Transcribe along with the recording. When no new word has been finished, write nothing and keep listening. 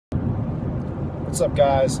What's up,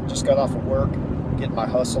 guys? Just got off of work, getting my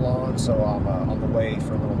hustle on, so I'm on the way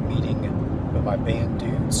for a little meeting with my band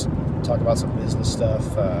dudes, talk about some business stuff,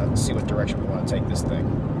 see what direction we want to take this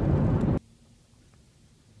thing.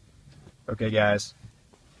 Okay, guys,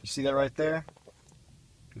 you see that right there?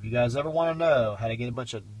 If you guys ever want to know how to get a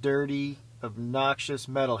bunch of dirty, obnoxious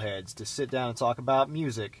metalheads to sit down and talk about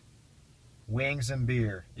music, wings and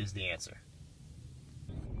beer is the answer.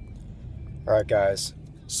 Alright, guys.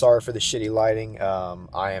 Sorry for the shitty lighting.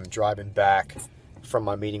 I am driving back from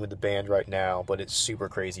my meeting with the band right now, but it's super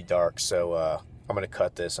crazy dark, so I'm going to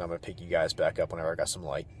cut this and I'm going to pick you guys back up whenever I got some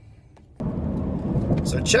light.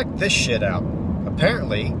 So check this shit out.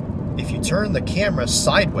 Apparently, if you turn the camera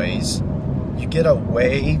sideways, you get a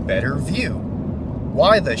way better view.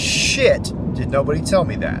 Why the shit did nobody tell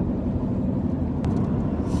me that?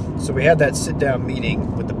 So we had that sit-down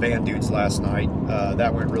meeting with the band dudes last night.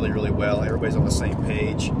 That went really, really well. Everybody's on the same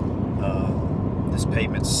page. This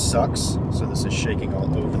pavement sucks, so this is shaking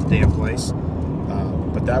all over the damn place.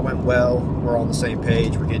 But that went well. We're all on the same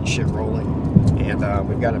page. We're getting shit rolling. And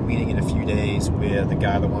we've got a meeting in a few days with the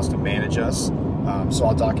guy that wants to manage us. So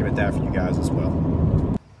I'll document that for you guys as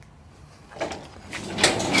well.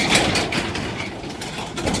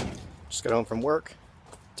 Just got home from work.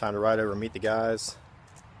 Time to ride over and meet the guys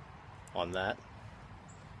on that.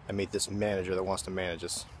 I meet this manager that wants to manage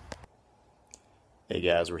us. Hey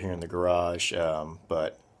guys, we're here in the garage,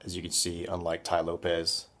 but as you can see, unlike Ty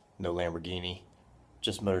Lopez, no Lamborghini,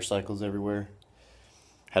 just motorcycles everywhere.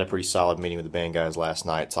 Had a pretty solid meeting with the band guys last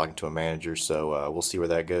night, talking to a manager, so we'll see where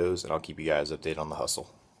that goes, and I'll keep you guys updated on the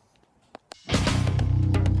hustle.